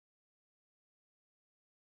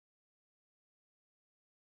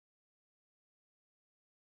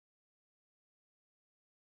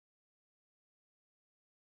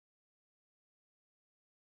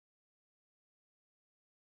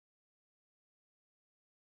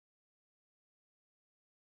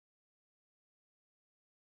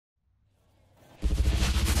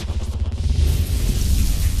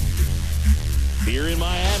Here in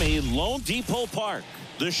Miami, Lone Depot Park,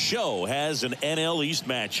 the show has an NL East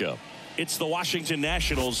matchup. It's the Washington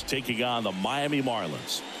Nationals taking on the Miami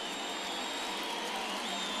Marlins.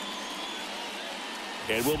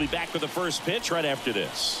 And we'll be back with the first pitch right after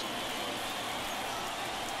this.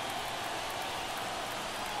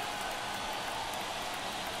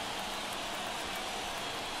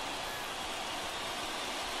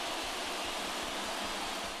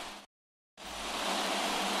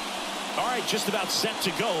 All right, just about set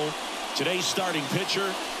to go. Today's starting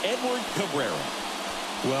pitcher, Edward Cabrera.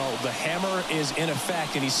 Well, the hammer is in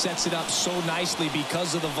effect, and he sets it up so nicely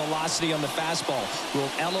because of the velocity on the fastball. Will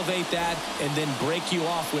elevate that and then break you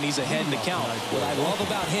off when he's ahead in the count. What I love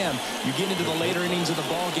about him, you get into the later innings of the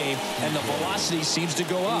ball game, and the velocity seems to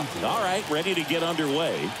go up. All right, ready to get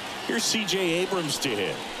underway. Here's C.J. Abrams to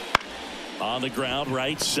hit. On the ground,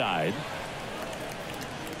 right side.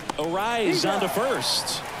 Arise on to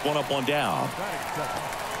first. One up, one down.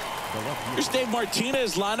 Here's Dave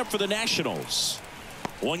Martinez lineup for the Nationals.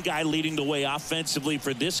 One guy leading the way offensively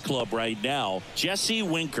for this club right now, Jesse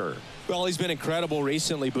Winker. Well, he's been incredible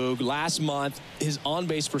recently, Boog. Last month, his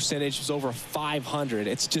on-base percentage was over 500.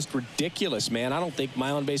 It's just ridiculous, man. I don't think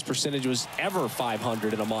my on-base percentage was ever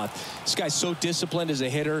 500 in a month. This guy's so disciplined as a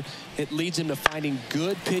hitter. It leads him to finding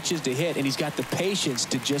good pitches to hit, and he's got the patience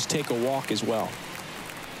to just take a walk as well.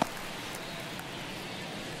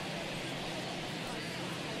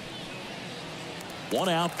 One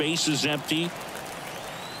out, base is empty.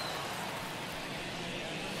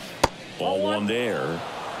 Ball one there.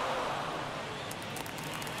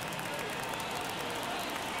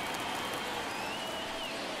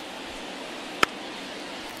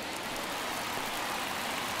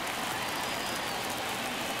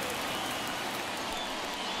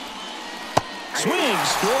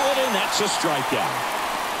 Swings through it, and that's a strikeout.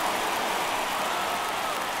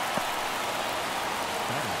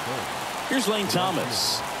 Here's Lane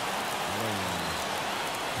Thomas.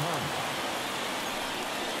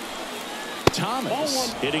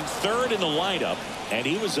 Thomas hitting third in the lineup, and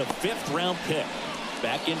he was a fifth-round pick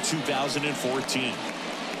back in 2014.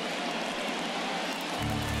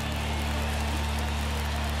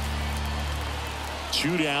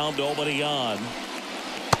 Two down, nobody on.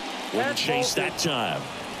 Wouldn't chase that time.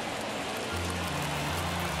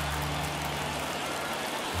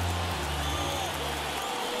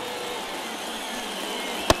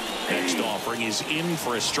 Next offering is in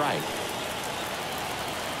for a strike.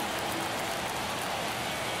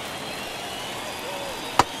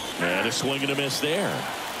 And a swing and a miss there.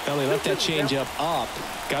 Well, he left that changeup up,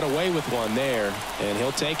 got away with one there, and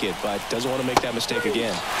he'll take it, but doesn't want to make that mistake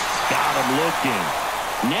again. Got him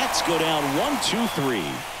looking. Nets go down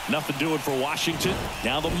 1-2-3. Nothing doing for Washington.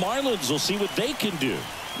 Now the Marlins will see what they can do.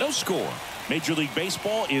 No score. Major League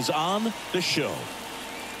Baseball is on the show.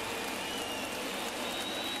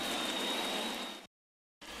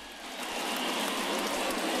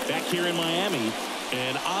 Back here in Miami,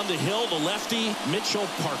 and on the hill, the lefty, Mitchell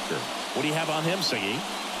Parker. What do you have on him, Siggy?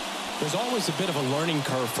 There's always a bit of a learning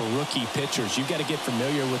curve for rookie pitchers. You've got to get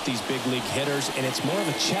familiar with these big league hitters, and it's more of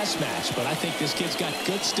a chess match. But I think this kid's got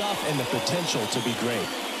good stuff and the potential to be great.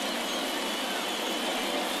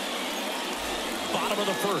 Bottom of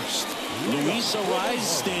the first. Luis Arise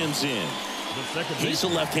stands in. He's a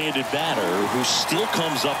left-handed batter who still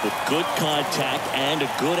comes up with good contact and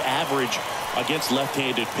a good average against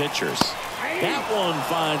left-handed pitchers. That one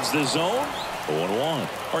finds the zone.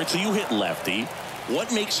 0-1. All right, so you hit lefty.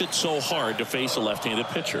 What makes it so hard to face a left-handed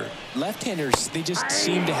pitcher? Left-handers, they just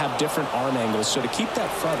seem to have different arm angles. So to keep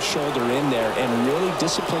that front shoulder in there and really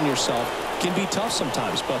discipline yourself can be tough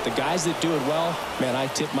sometimes. But the guys that do it well, man, I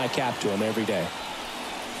tip my cap to them every day.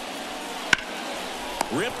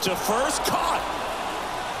 Ripped to first, caught.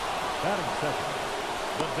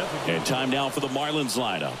 And time now for the Marlins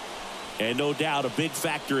lineup. And no doubt a big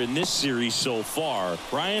factor in this series so far,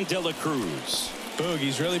 Brian De La Cruz. Boog,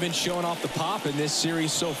 he's really been showing off the pop in this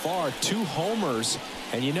series so far. 2 homers.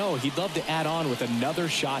 And you know, he'd love to add on with another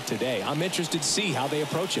shot today. I'm interested to see how they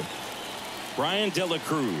approach him. Brian De La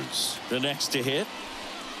Cruz, the next to hit.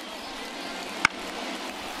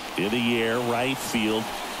 In the air, right field.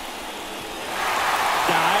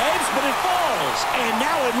 Dives, but it falls. And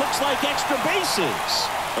now it looks like extra bases.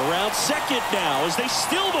 Around second now as they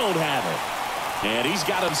still don't have it. And he's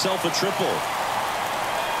got himself a triple.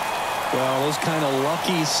 Well, those kind of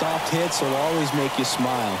lucky soft hits will always make you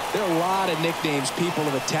smile. There are a lot of nicknames people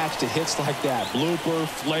have attached to hits like that. Blooper,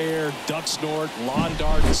 flare, duck snort, lawn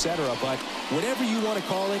dart, etc. But whatever you want to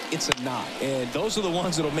call it, it's a knot. And those are the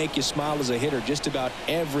ones that will make you smile as a hitter just about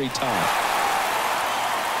every time.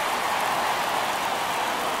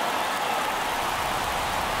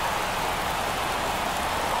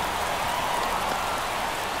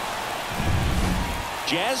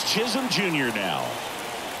 Jazz Chisholm Jr. now.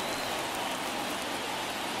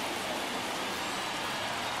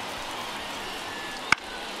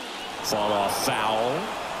 Fall off foul.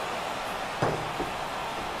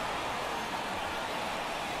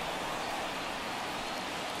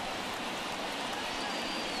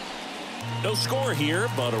 No score here,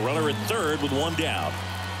 but a runner at third with one down.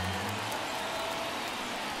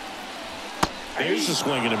 There's a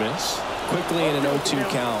swing and a miss. Quickly in an 0-2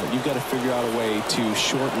 count, you've got to figure out a way to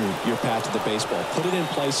shorten your path to the baseball. Put it in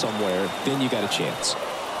play somewhere, then you got a chance.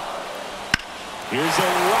 Here's a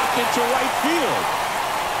rocket to right field.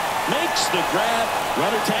 Makes the grab.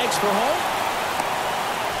 Runner tags for home.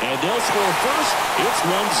 And they'll score first. It's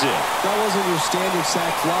 1-0. That wasn't your standard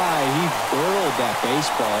sac fly. He barreled that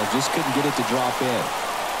baseball, just couldn't get it to drop in.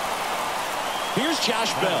 Here's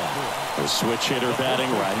Josh Bell. A switch hitter batting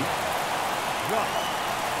right.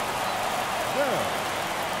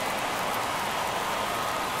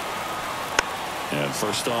 And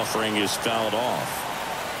first offering is fouled off.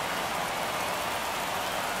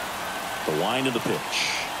 The wind of the pitch.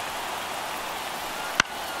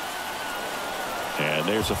 And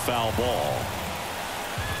there's a foul ball.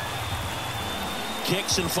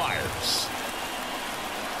 Kicks and fires.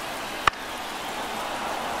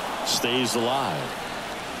 Stays alive.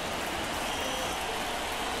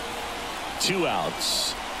 2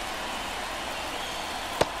 outs.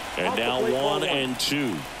 And now 1 and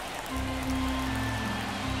 2.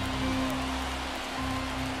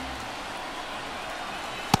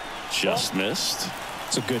 Just missed.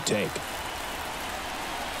 It's a good take.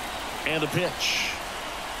 And a pitch.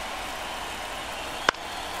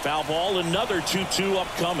 Foul ball, another 2-2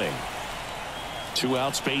 upcoming. 2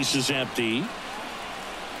 outs, base is empty.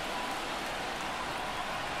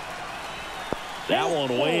 That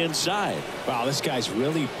one way inside. Wow, this guy's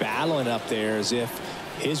really battling up there as if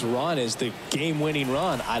his run is the game-winning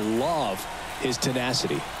run. I love his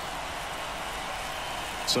tenacity.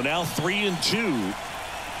 So now 3 and 2.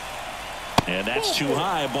 And that's too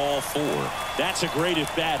high, ball 4. That's a great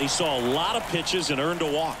at bat. He saw a lot of pitches and earned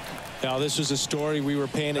a walk. Now, this was a story we were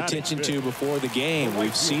paying attention to before the game.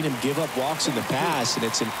 We've seen him give up walks in the past, and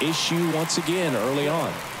it's an issue once again early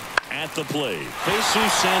on. At the plate,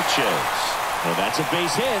 Jesus Sanchez. Well, that's a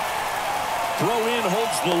base hit. Throw in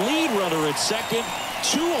holds the lead runner at second.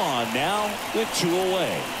 2 on now with 2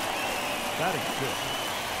 away.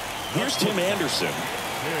 Here's Tim Anderson.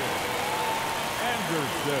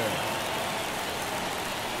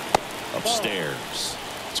 Upstairs.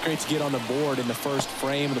 It's great to get on the board in the first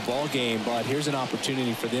frame of the ball game, but here's an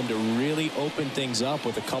opportunity for them to really open things up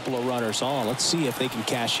with a couple of runners on. Let's see if they can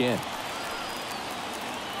cash in.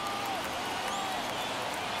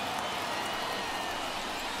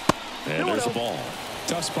 And there's a ball.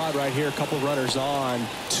 Tough spot right here. A couple runners on.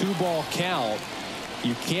 2-ball count.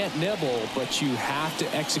 You can't nibble, but you have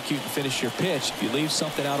to execute and finish your pitch. If you leave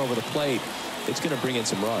something out over the plate, it's going to bring in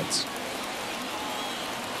some runs.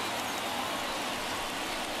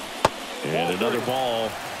 And another ball.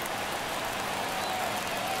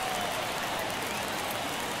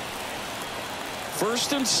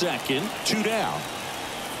 First and second, 2 down.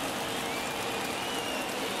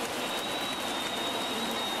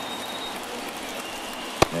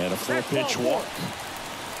 And a 4-pitch walk.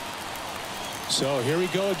 So here we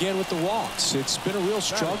go again with the walks. It's been a real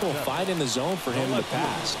struggle finding the zone for him in the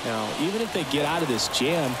past. Now, even if they get out of this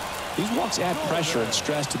jam, these walks add pressure and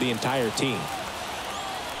stress to the entire team.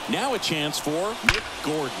 Now a chance for Nick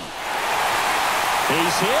Gordon.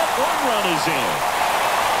 Base hit, 1 run is in.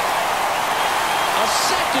 A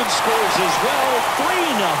second scores as well,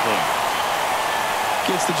 3-0.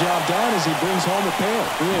 Gets the job done as he brings home a pair.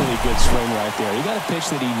 Really good swing right there. He got a pitch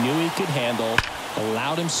that he knew he could handle,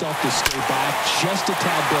 allowed himself to stay back just a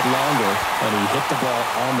tad bit longer, and he hit the ball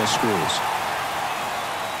on the screws.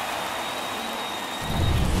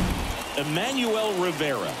 Emmanuel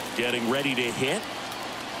Rivera getting ready to hit.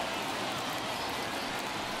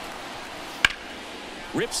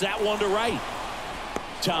 Rips that one to right.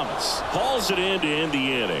 Thomas hauls it in to end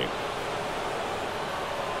the inning.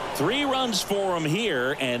 3 runs for him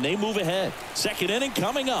here, and they move ahead. Second inning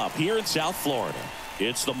coming up here in South Florida.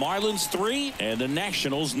 It's the Marlins 3 and the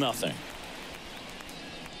Nationals nothing.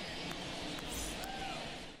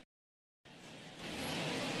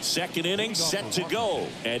 Second inning set to go,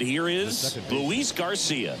 and here is Luis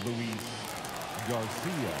Garcia.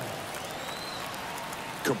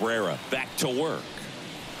 Cabrera back to work.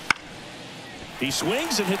 He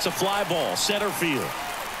swings and hits a fly ball center field.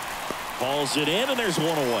 Hauls it in, and there's 1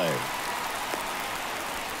 away.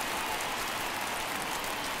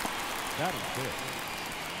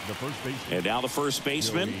 And now the first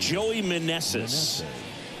baseman, Joey Meneses.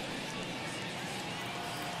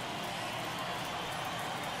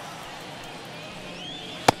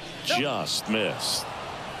 Just missed.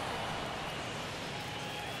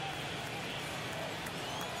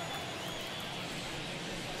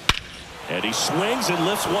 And he swings and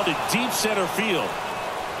lifts one to deep center field.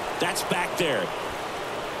 That's back there.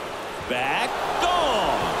 Back,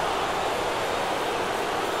 gone.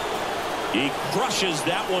 He crushes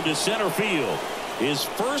that one to center field. His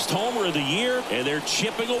first homer of the year, and they're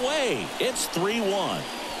chipping away. It's 3-1.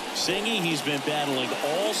 Singy, he's been battling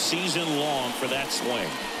all season long for that swing.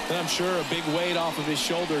 And I'm sure a big weight off of his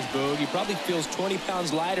shoulders, Boog. He probably feels 20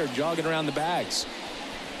 pounds lighter jogging around the bags.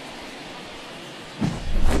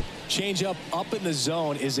 Changeup up in the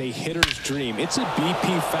zone is a hitter's dream. It's a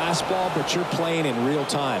BP fastball, but you're playing in real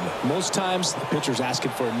time. Most times, the pitcher's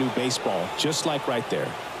asking for a new baseball, just like right there.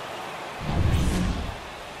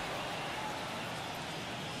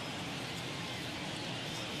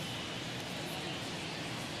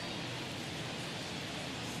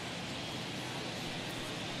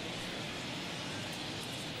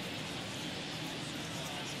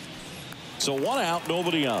 So 1 out,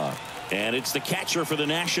 nobody on. And it's the catcher for the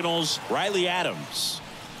Nationals, Riley Adams.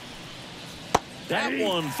 That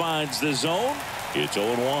one finds the zone. It's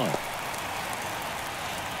 0-1.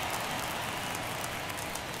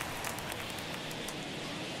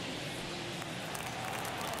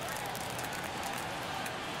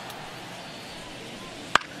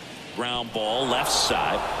 Ground ball left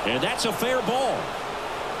side, and that's a fair ball.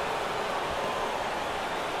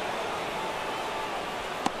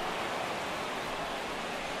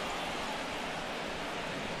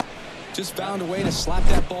 Just found a way to slap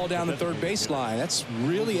that ball down the third baseline. That's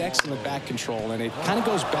really excellent bat control, and it kind of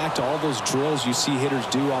goes back to all those drills you see hitters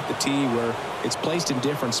do off the tee where it's placed in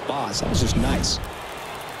different spots. That was just nice.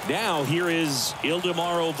 Now here is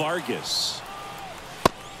Ildemaro Vargas.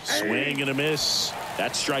 Swing and a miss.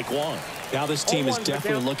 That's strike one. Now this team is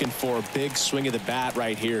definitely looking for a big swing of the bat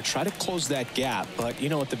right here. Try to close that gap. But, you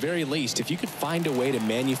know, at the very least, if you could find a way to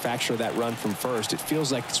manufacture that run from first, it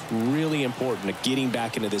feels like it's really important to getting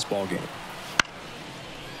back into this ball game.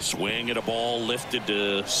 Swing at a ball lifted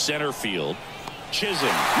to center field.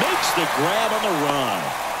 Chisholm makes the grab on the run.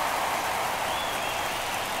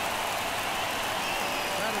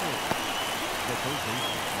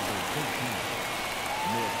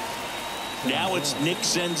 Now it's Nick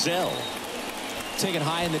Senzel. Taken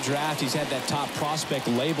high in the draft, he's had that top prospect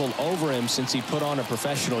labeled over him since he put on a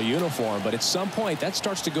professional uniform. But at some point, that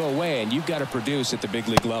starts to go away, and you've got to produce at the big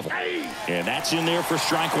league level. And that's in there for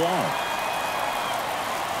strike one.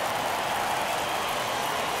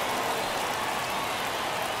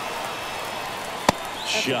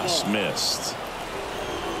 Just missed.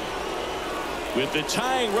 With the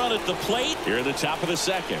tying run at the plate, here at the top of the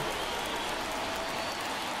second.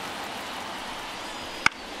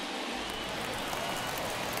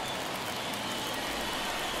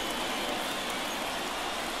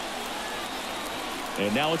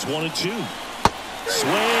 And now it's 1-2. Swing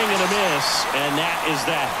and a miss, and that is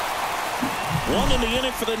that. One in the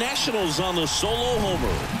inning for the Nationals on the solo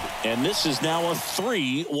homer. And this is now a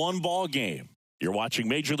 3-1 ball game. You're watching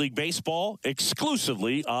Major League Baseball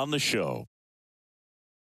exclusively on the show.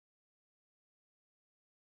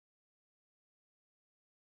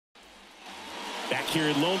 Back here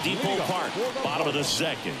at Lone Depot Park, bottom of the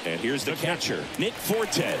second. And here's the catcher, Nick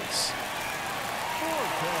Fortes.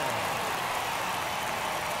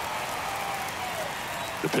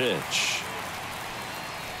 The pitch.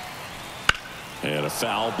 And a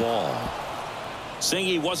foul ball.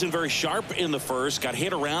 Singy wasn't very sharp in the first, got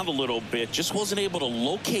hit around a little bit, just wasn't able to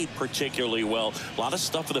locate particularly well. A lot of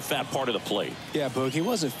stuff in the fat part of the plate. Yeah, Boog, he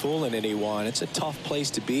wasn't fooling anyone. It's a tough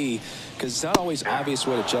place to be because it's not always obvious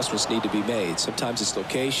what adjustments need to be made. Sometimes it's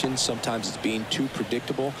location, sometimes it's being too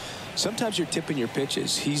predictable. Sometimes you're tipping your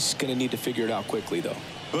pitches. He's going to need to figure it out quickly, though.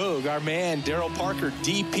 Boog, our man, Darryl Parker,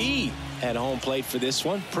 DP, at home plate for this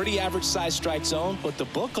one. Pretty average size strike zone, but the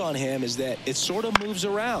book on him is that it sort of moves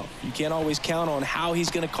around. You can't always count on how he's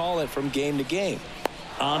going to call it from game to game.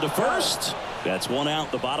 On to first. That's 1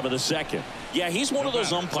 out, the bottom of the second. Yeah, he's one of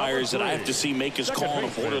those umpires that I have to see make his call on a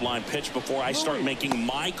borderline pitch before I start making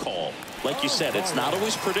my call. Like you said, it's not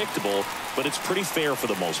always predictable, but it's pretty fair for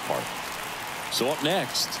the most part. So up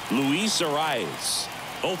next, Luis Arias.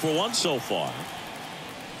 0 for 1 so far.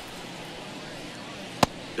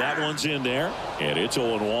 That one's in there, and it's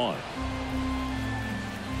 0-1.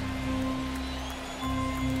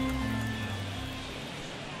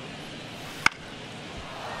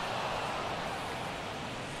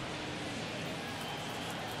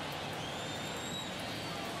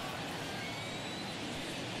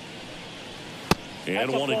 And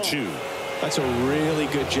 1-2. That's a really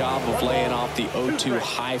good job of laying off the 0-2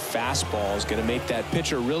 high fastball. Is going to make that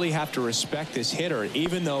pitcher really have to respect this hitter,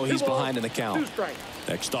 even though he's behind in the count.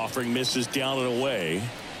 Next offering misses down and away.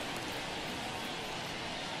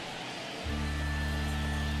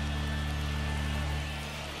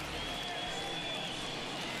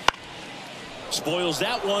 Spoils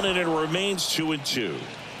that one, and it remains 2-2.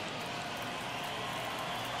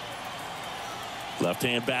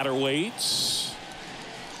 Left-hand batter waits.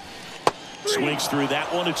 Swings through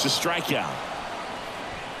that one. It's a strikeout.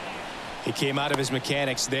 He came out of his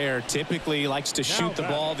mechanics there. Typically likes to shoot the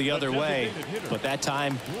ball the other way, but that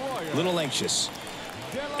time a little anxious.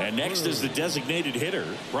 And next is the designated hitter,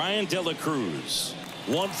 Brian De La Cruz.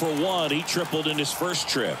 1 for 1. He tripled in his first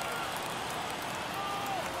trip.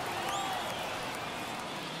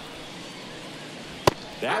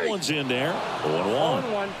 That one's in there.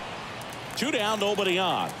 0-1. 2 down, nobody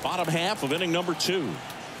on. Bottom half of inning number 2.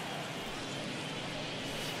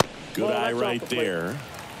 Good eye right there.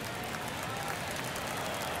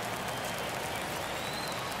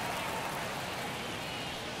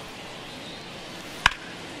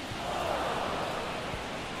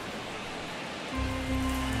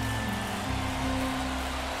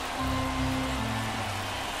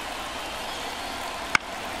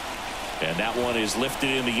 And that one is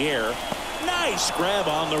lifted in the air. Nice grab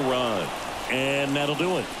on the run. And that'll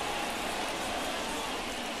do it.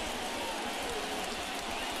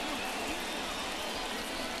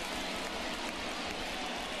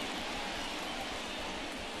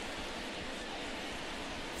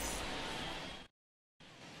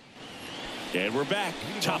 And we're back.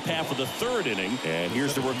 Top half of the 3rd inning. And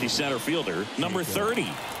here's the rookie center fielder, number 30.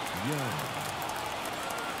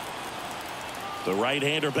 The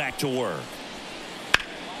right-hander back to work.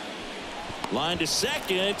 Line to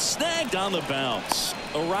second. Snagged on the bounce.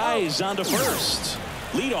 Arise on to first.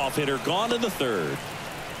 Leadoff hitter gone in the 3rd.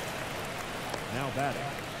 Now batting,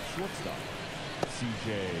 shortstop,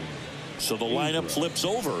 C.J. So the lineup flips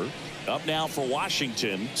over. Up now for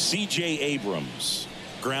Washington, C.J. Abrams.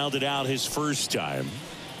 Grounded out his first time.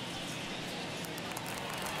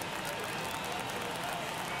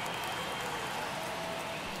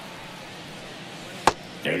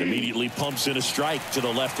 And immediately pumps in a strike to the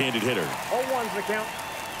left-handed hitter. 0-1's the count.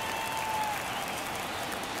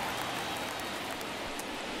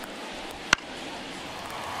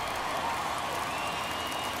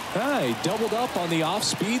 He doubled up on the off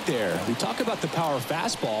speed there. We talk about the power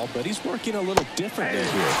fastball, but he's working a little differently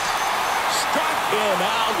here. Struck him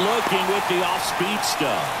out looking with the off-speed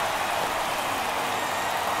stuff.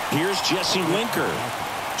 Here's Jesse Winker.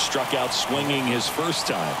 Struck out swinging his first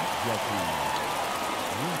time.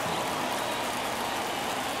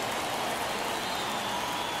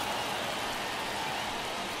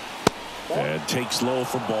 And takes low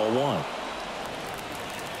for ball 1.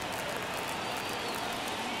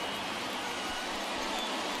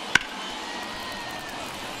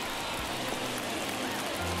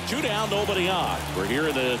 Two down, nobody on. We're here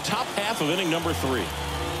in the top half of inning number 3.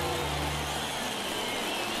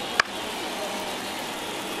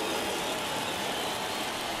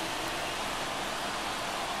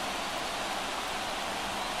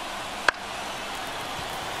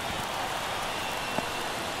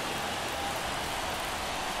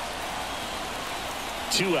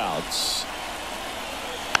 Two outs.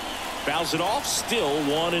 Fouls it off. Still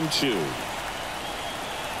 1-2.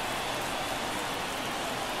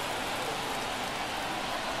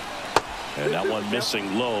 And that one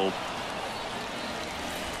missing low.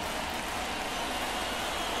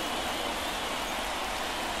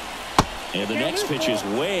 And the next pitch is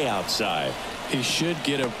way outside. He should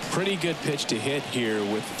get a pretty good pitch to hit here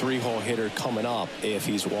with the 3-hole hitter coming up if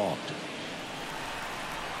he's walked.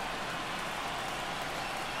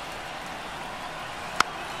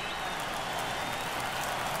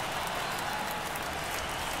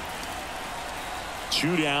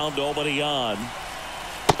 Two down, nobody on.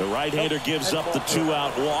 The right-hander gives up the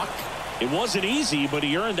 2-out walk. It wasn't easy, but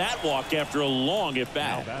he earned that walk after a long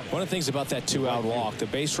at-bat. One of the things about that 2-out walk, the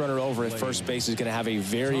base runner over at first base is going to have a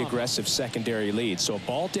very aggressive secondary lead. So a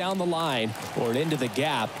ball down the line or into the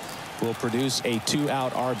gap will produce a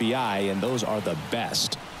 2-out RBI, and those are the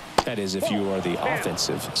best. That is, if you are the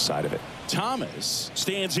offensive side of it. Thomas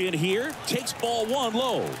stands in here, takes ball 1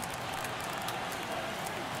 low.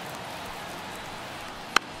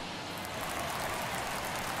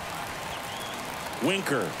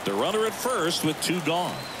 Winker, the runner at first with 2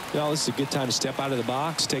 gone. Well, this is a good time to step out of the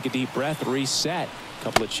box, take a deep breath, reset. A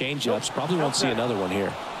couple of change-ups. Probably won't see another one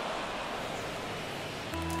here.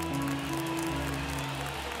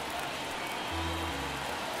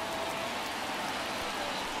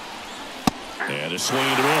 And a swing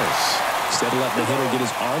and a miss. Instead of letting the hitter get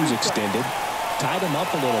his arms extended, tied him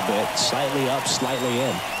up a little bit, slightly up, slightly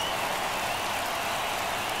in.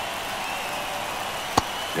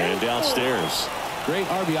 And downstairs. Great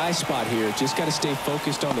RBI spot here. Just got to stay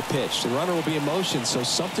focused on the pitch. The runner will be in motion, so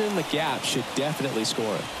something in the gap should definitely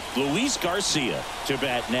score it. Luis Garcia to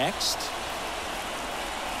bat next.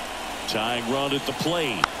 Tying run at the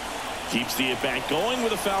plate. Keeps the at-bat going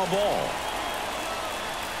with a foul ball.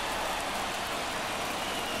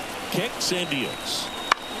 Kicks and deals.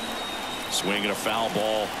 Swinging a foul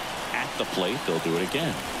ball at the plate. They'll do it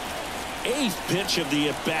again. 8th pitch of the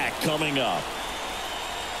at-bat coming up.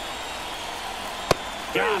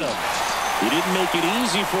 Got him. He didn't make it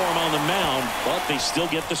easy for him on the mound, but they still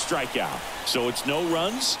get the strikeout. So it's no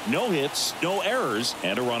runs, no hits, no errors,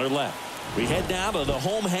 and a runner left. We head now to the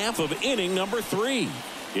home half of inning number 3.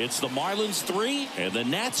 It's the Marlins 3 and the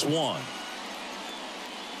Nats 1.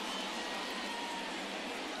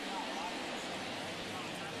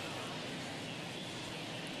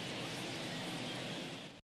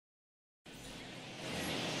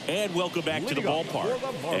 And welcome back to the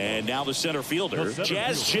ballpark. And now the center fielder,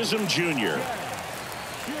 Jazz Chisholm Jr.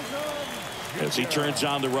 As he turns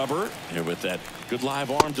on the rubber, and with that good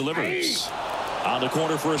live arm delivers. On the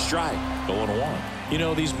corner for a strike. 0-1. You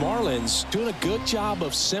know, these Marlins doing a good job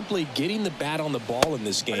of simply getting the bat on the ball in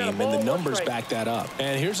this game, and the numbers back that up.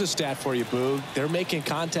 And here's a stat for you, Boog. They're making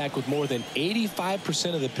contact with more than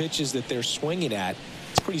 85% of the pitches that they're swinging at.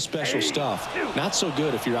 It's pretty special stuff. Not so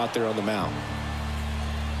good if you're out there on the mound.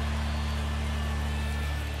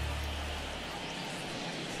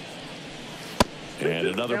 And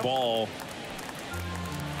another ball.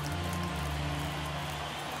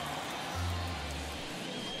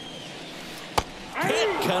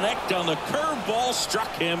 Can't connect on the curveball,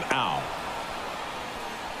 struck him out.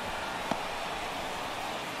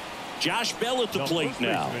 Josh Bell at the plate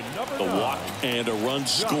now. The walk and a run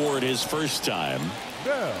scored his first time.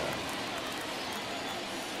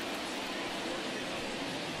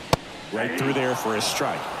 Right through there for a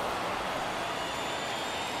strike.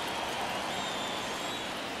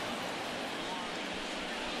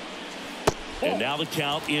 And now the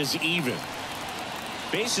count is even.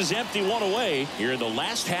 Base is empty, 1 away here in the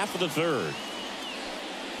last half of the 3rd.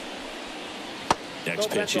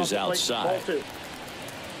 Next pitch is outside.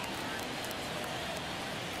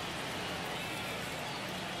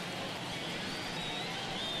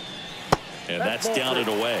 And that's down and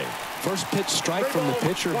away. First pitch strike from the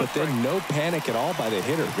pitcher, but then no panic at all by the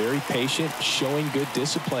hitter. Very patient, showing good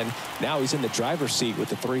discipline. Now he's in the driver's seat with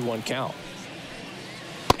the 3-1 count.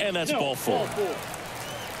 And that's ball 4.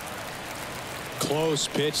 Close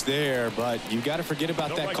pitch there, but you got to forget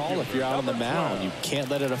about that call if you're out on the mound. You can't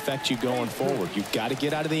let it affect you going forward. You've got to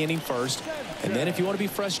get out of the inning first, and then if you want to be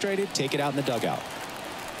frustrated, take it out in the dugout.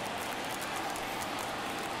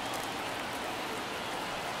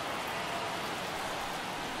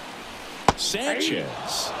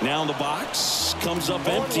 Sanchez now in the box, comes up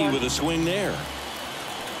empty with a swing there.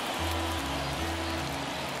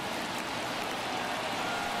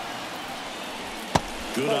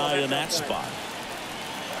 Good eye in that spot.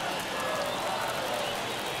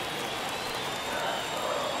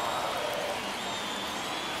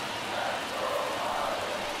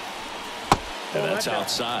 And that's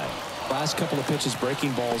outside. Last couple of pitches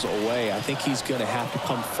breaking balls away. I think he's going to have to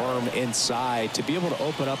come firm inside to be able to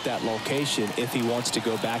open up that location if he wants to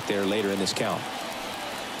go back there later in this count.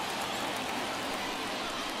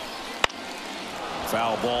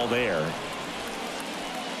 Foul ball there.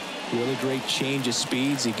 Really great change of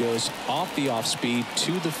speeds. He goes off the off speed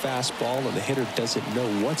to the fastball, and the hitter doesn't know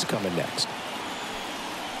what's coming next.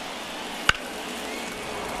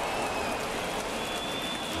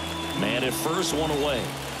 Man at first, 1 away.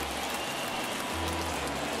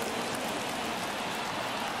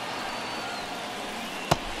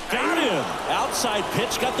 Got him. Outside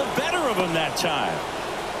pitch got the better of him that time.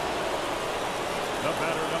 The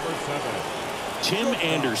batter, number 7. Tim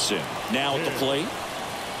Anderson now at the plate.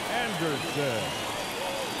 Anderson.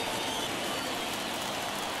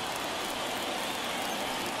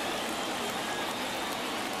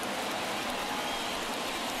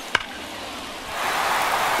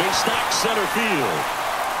 Big stack center field.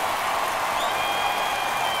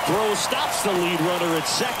 Throw stops the lead runner at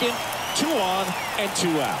second. 2 on and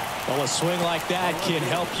 2 out. Well, a swing like that can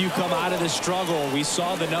help you come out of the struggle. We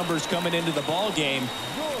saw the numbers coming into the ball game,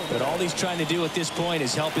 but all he's trying to do at this point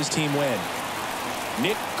is help his team win.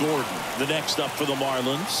 Nick Gordon, the next up for the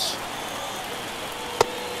Marlins.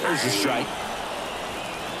 There's a strike.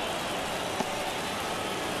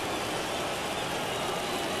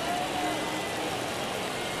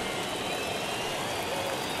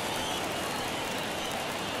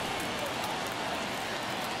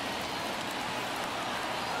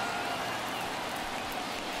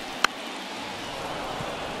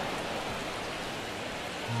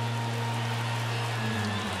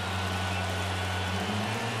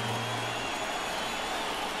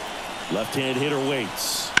 Left-hand hitter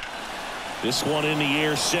waits. This one in the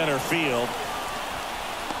air, center field.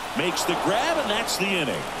 Makes the grab, and that's the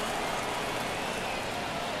inning.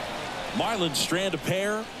 Marlins strand a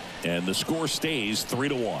pair, and the score stays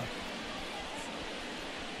 3-1.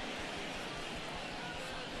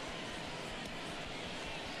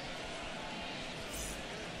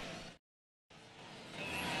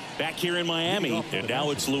 Back here in Miami, and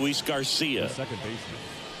now it's Luis Garcia. Second baseman,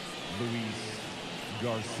 Luis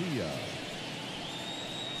Garcia.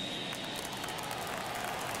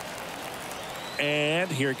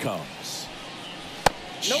 And here it comes.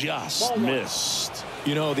 Just missed.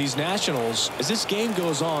 You know, these Nationals, as this game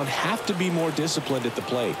goes on, have to be more disciplined at the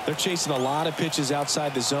plate. They're chasing a lot of pitches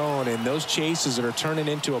outside the zone, and those chases that are turning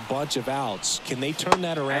into a bunch of outs. Can they turn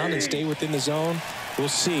that around and stay within the zone? We'll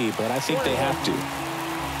see, but I think they have to.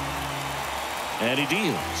 And he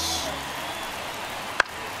deals.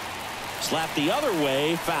 Slap the other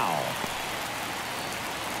way, foul.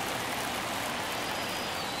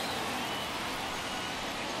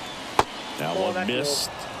 That one missed.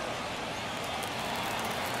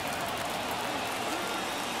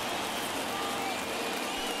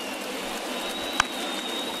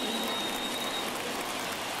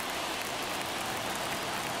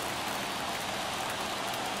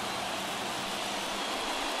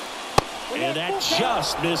 And that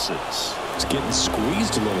just misses. It's getting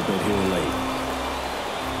squeezed a little bit here late.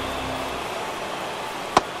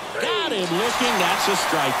 Got him looking. That's a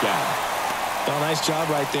strikeout. Well, nice job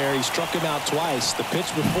right there. He struck him out twice. The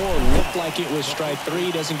pitch before looked like it was strike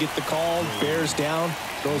 3. Doesn't get the call. Bears down.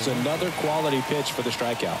 Throws another quality pitch for the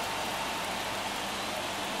strikeout.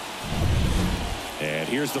 And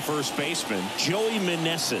here's the first baseman, Joey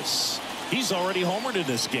Meneses. He's already homered in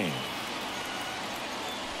this game.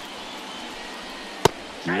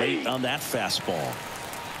 Late on that fastball.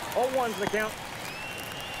 0-1's the count.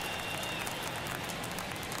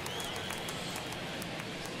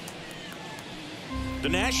 The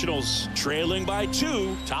Nationals trailing by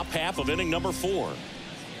 2, top half of inning number 4.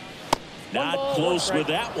 Not close with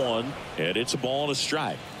that one, and it's a ball and a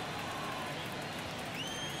strike.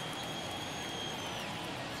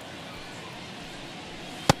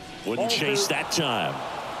 Wouldn't chase that time.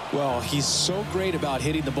 Well, he's so great about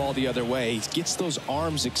hitting the ball the other way. He gets those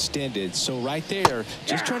arms extended. So right there,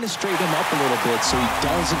 just trying to straighten him up a little bit so he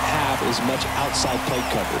doesn't have as much outside plate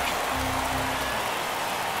coverage.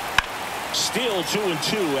 Still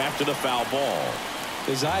 2-2 after the foul ball.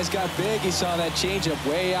 His eyes got big. He saw that changeup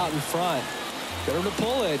way out in front. Better to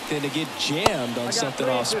pull it than to get jammed on something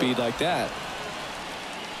off speed like that.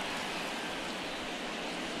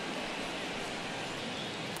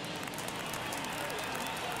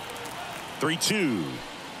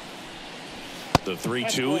 The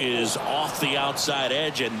 3-2 is off the outside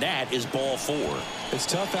edge, and that is ball 4. It's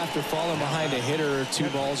tough after falling behind a hitter, 2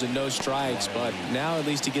 balls and no strikes, but now at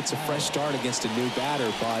least he gets a fresh start against a new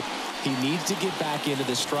batter. But he needs to get back into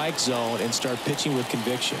the strike zone and start pitching with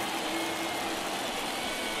conviction.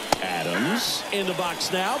 Adams in the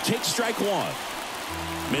box now, takes strike 1.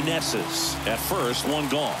 Meneses at first, 1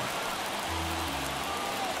 gone.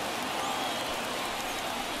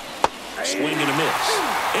 Swing and a miss,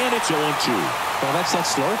 and it's 0-2. Well, that's that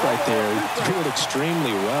slope right there. He threw it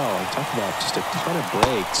extremely well. Talk about just a ton of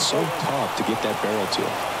breaks. So tough to get that barrel to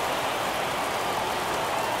him.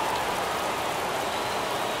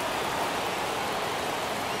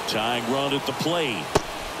 Tying run at the plate.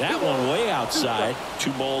 That one way outside.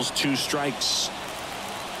 2 balls, 2 strikes.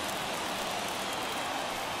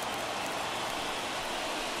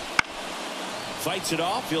 Fights it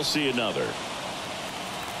off. He'll see another.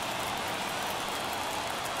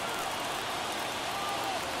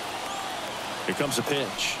 Here comes a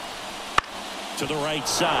pitch. To the right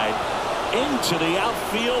side. Into the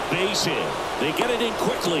outfield, base hit. They get it in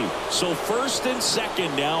quickly. So first and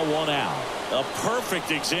second, now 1 out. A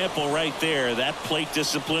perfect example right there. That plate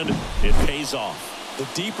discipline, it pays off. The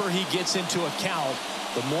deeper he gets into a count,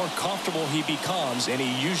 the more comfortable he becomes, and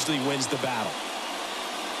he usually wins the battle.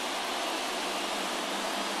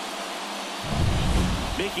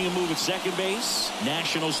 Making a move at second base.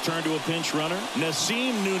 Nationals turn to a pinch runner.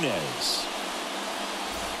 Nasim Nunez.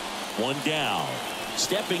 1 down.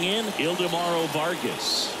 Stepping in, Ildemaro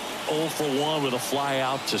Vargas. 0 for 1 with a fly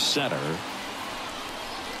out to center.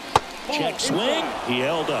 Check swing. He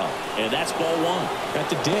held up. And that's ball 1. At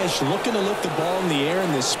the dish, looking to lift the ball in the air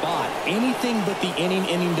in this spot. Anything but the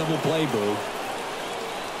inning double play, Boo.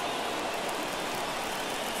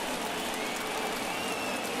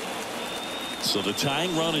 So the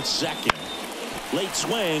tying run at second. Late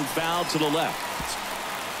swing, foul to the left.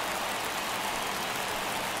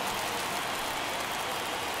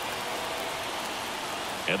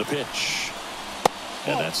 And the pitch.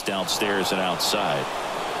 And that's downstairs and outside.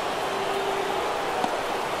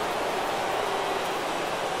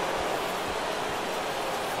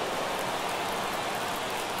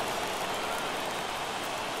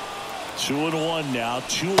 Two and one now,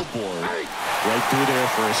 2 aboard. Right through there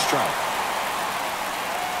for a strike.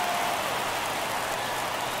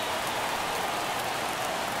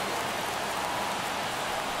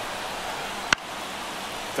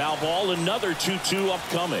 Foul ball, another 2-2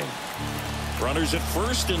 upcoming. Runners at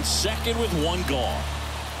first and second with 1 gone.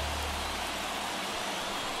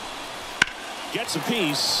 Gets a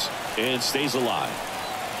piece and stays alive.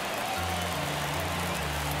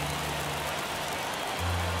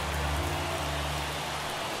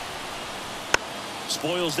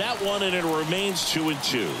 Spoils that one, and it remains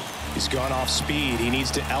 2-2. He's gone off speed. He needs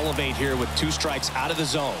to elevate here with 2 strikes out of the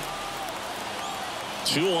zone.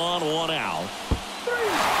 2 on, 1 out.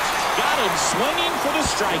 Got him swinging for the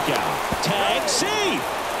strikeout. Tag safe.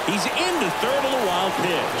 He's into third of the wild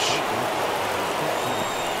pitch.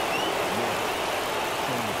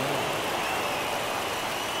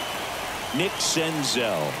 Nick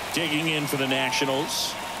Senzel digging in for the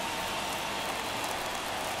Nationals.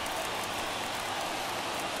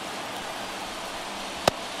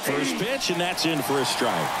 First pitch, and that's in for a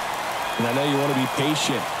strike. And I know you want to be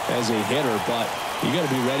patient as a hitter, but you got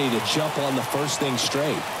to be ready to jump on the first thing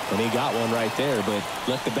straight. And he got one right there, but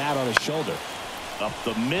left the bat on his shoulder. Up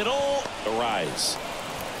the middle, the rise.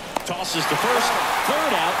 Tosses to first,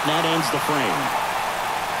 third out, and that ends the frame.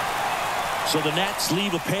 So the Nats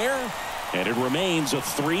leave a pair, and it remains a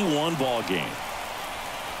 3-1 ball game.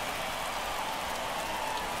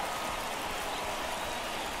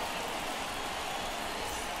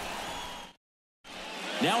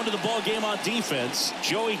 Now into the ball game on defense,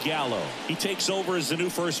 Joey Gallo. He takes over as the new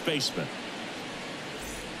first baseman.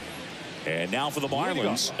 And now for the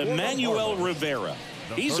Marlins, Emmanuel Rivera.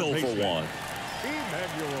 He's 0 for 1. Emmanuel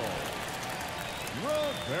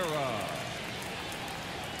Rivera.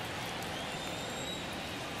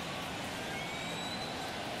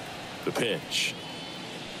 The pitch.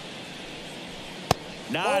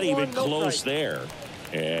 Not even close there.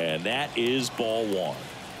 And that is ball 1.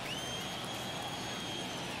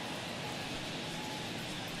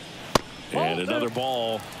 And another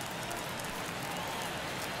ball.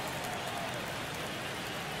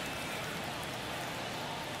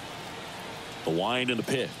 The wind and the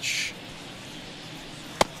pitch.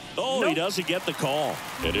 Oh, he doesn't get the call.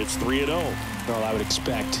 And it's 3-0. Well, I would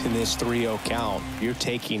expect in this 3-0 count, you're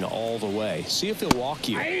taking all the way. See if he'll walk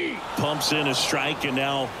you. Pumps in a strike, and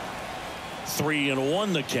now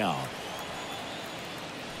 3-1 the count.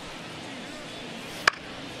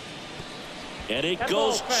 And it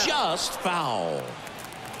goes just foul.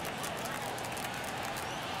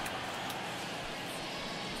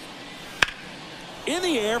 In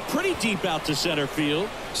the air, pretty deep out to center field.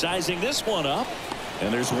 Sizing this one up,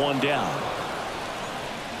 and there's 1 down.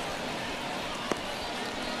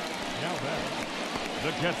 Now back,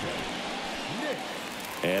 the catcher, Nick.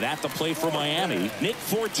 And at the plate for Miami, Nick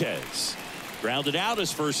Fortes. Grounded out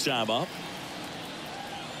his first time up.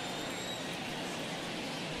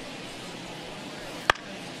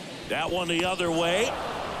 That one the other way.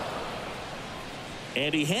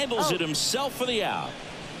 And he handles it himself for the out.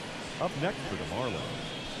 Up next for the Marlins,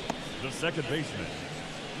 the second baseman,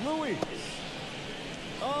 Luis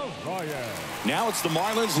Arias. Now it's the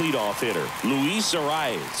Marlins leadoff hitter, Luis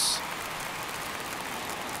Arias.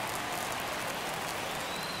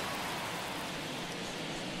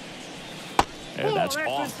 And that's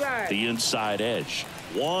off the inside edge.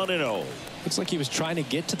 1-0. Looks like he was trying to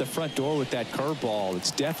get to the front door with that curveball. It's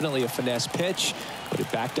definitely a finesse pitch, but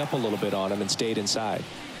it backed up a little bit on him and stayed inside.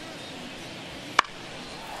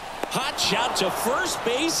 Hot shot to first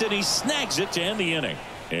base, and he snags it to end the inning.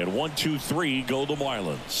 And 1-2-3 go the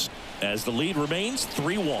Marlins as the lead remains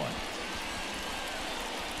 3-1.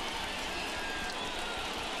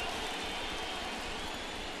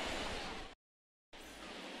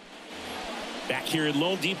 Back here at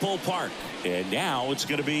Lone Depot Park, and now it's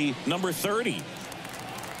going to be number 30.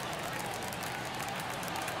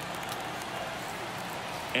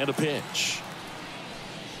 And a pitch.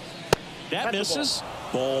 That misses.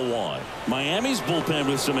 Ball 1. Miami's bullpen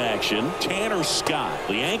with some action. Tanner Scott,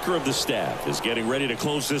 the anchor of the staff, is getting ready to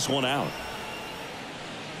close this one out.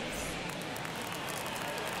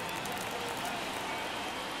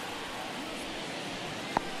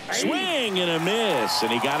 Swing and a miss,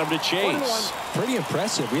 and he got him to chase. Pretty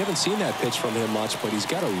impressive. We haven't seen that pitch from him much, but he's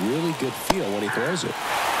got a really good feel when he throws it.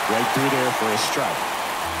 Right through there for a strike.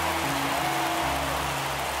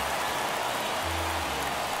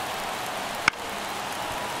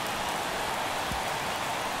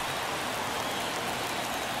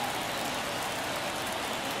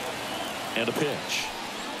 And a pitch.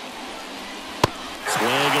 Swing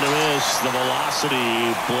and a miss. The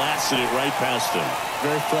velocity blasted it right past him.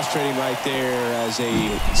 Very frustrating right there as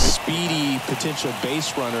a speedy potential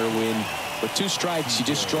base runner when with 2 strikes you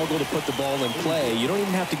just struggle to put the ball in play. You don't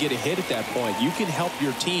even have to get a hit at that point. You can help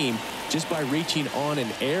your team just by reaching on an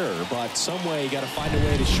error, but some way you got to find a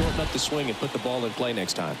way to shorten up the swing and put the ball in play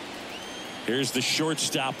next time. Here's the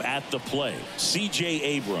shortstop at the plate, C.J.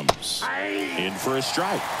 Abrams. In for a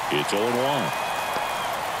strike. It's 0-1.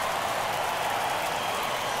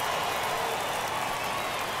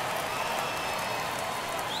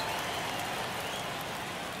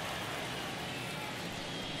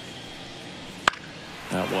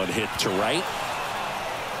 That one hit to right.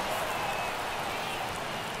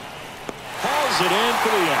 Hauls it in for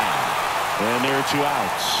the out. And there are 2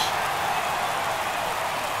 outs.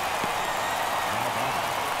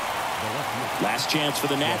 Last chance for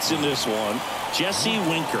the Nats in this one. Jesse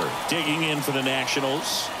Winker digging in for the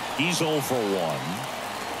Nationals. He's 0 for 1.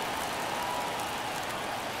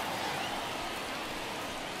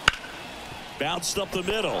 Bounced up the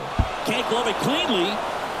middle. Can't glove it cleanly.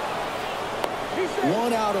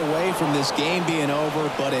 1 out away from this game being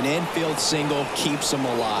over, but an infield single keeps them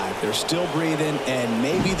alive. They're still breathing, and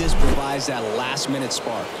maybe this provides that last-minute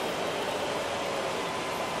spark.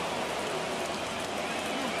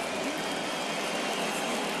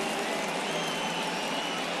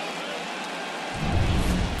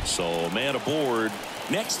 So man aboard.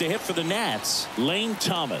 Next to hit for the Nats, Lane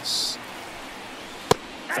Thomas.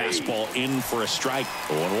 Fastball in for a strike.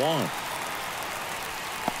 0-1.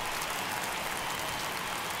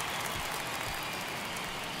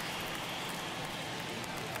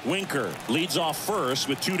 Winker leads off first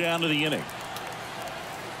with 2 down to the inning.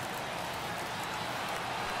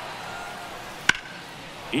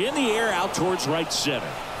 In the air out towards right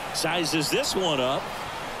center. Sizes this one up.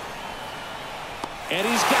 And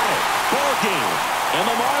he's got it. Ball game. And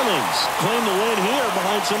the Marlins claim the win here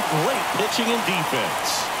behind some great pitching and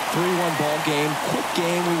defense. 3-1 ball game. Quick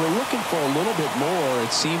game. We were looking for a little bit more.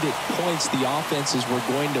 It seemed at points the offenses were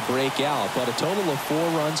going to break out, but a total of 4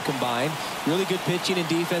 runs combined. Really good pitching and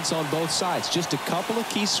defense on both sides. Just a couple of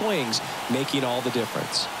key swings making all the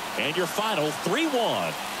difference. And your final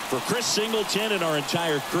 3-1 for Chris Singleton and our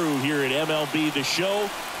entire crew here at MLB The Show.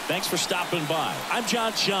 Thanks for stopping by. I'm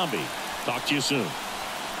John Shambi. Talk to you soon.